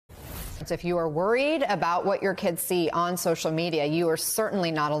So if you are worried about what your kids see on social media, you are certainly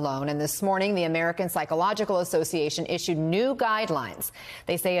not alone. And this morning, the American Psychological Association issued new guidelines.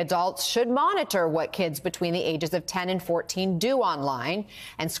 They say adults should monitor what kids between the ages of 10 and 14 do online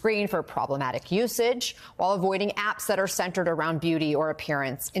and screen for problematic usage while avoiding apps that are centered around beauty or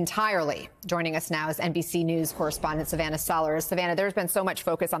appearance entirely. Joining us now is NBC News correspondent Savannah Sellers. Savannah, there's been so much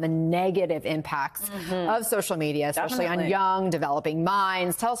focus on the negative impacts of social media, especially on young, developing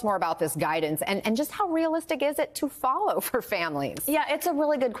minds. Tell us more about this guidance and just how realistic is it to follow for families? Yeah, it's a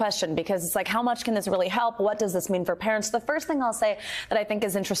really good question because it's like, how much can this really help? What does this mean for parents? The first thing I'll say that I think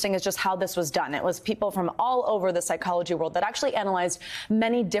is interesting is just how this was done. It was people from all over the psychology world that actually analyzed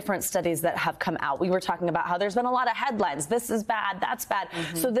many different studies that have come out. We were talking about how there's been a lot of headlines. This is bad, that's bad.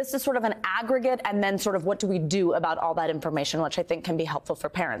 So this is sort of an aggregate, and then sort of what do we do about all that information, which I think can be helpful for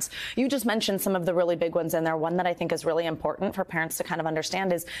parents. You just mentioned some of the really big ones in there. One that I think is really important for parents to kind of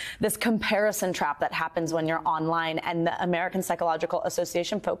understand is this comparison trap that happens when you're online, and the American Psychological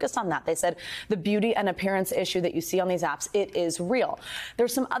Association focused on that. They said the beauty and appearance issue that you see on these apps, it is real.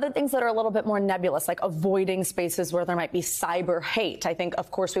 There's some other things that are a little bit more nebulous, like avoiding spaces where there might be cyber hate. I think,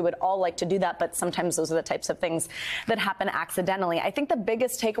 of course, we would all like to do that, but sometimes those are the types of things that happen accidentally. I think the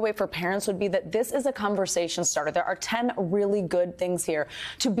biggest takeaway for parents would be that this is a conversation starter. There are 10 really good things here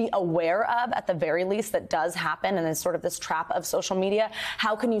to be aware of, at the very least, that does happen and is sort of this trap of social media.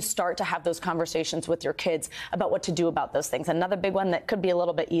 How can you start to have those conversations with your kids about what to do about those things? Another big one that could be a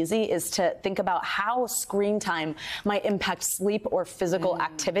little bit easy is to think about how screen time might impact sleep or physical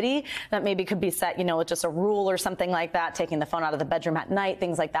activity. That maybe could be set, with just a rule or something like that. Taking the phone out of the bedroom at night,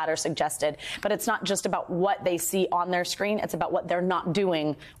 things like that are suggested. But it's not just about what they see on their screen. It's about what they're not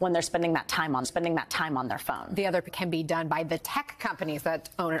doing when they're spending that time on their phone. The other can be done by the tech companies that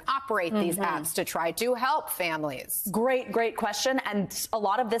own and operate these apps to try to help families. Great question. And a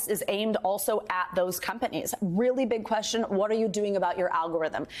lot of this is aimed also at those companies. Really big question. What are you doing about your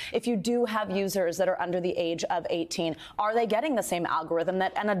algorithm? If you do have users that are under the age of 18, are they getting the same algorithm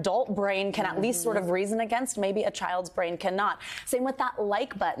that an adult brain can at least sort of reason against? Maybe a child's brain cannot. Same with that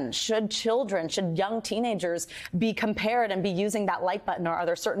like button. Should young teenagers be compared and be using that like button, or are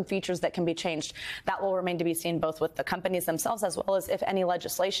there certain features that can be changed? That will remain to be seen, both with the companies themselves as well as if any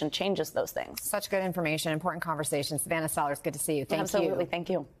legislation changes those things. Such good information, important conversation. Savannah Sellers, good to see you. Thank you. Absolutely. Thank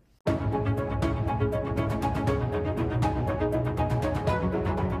you.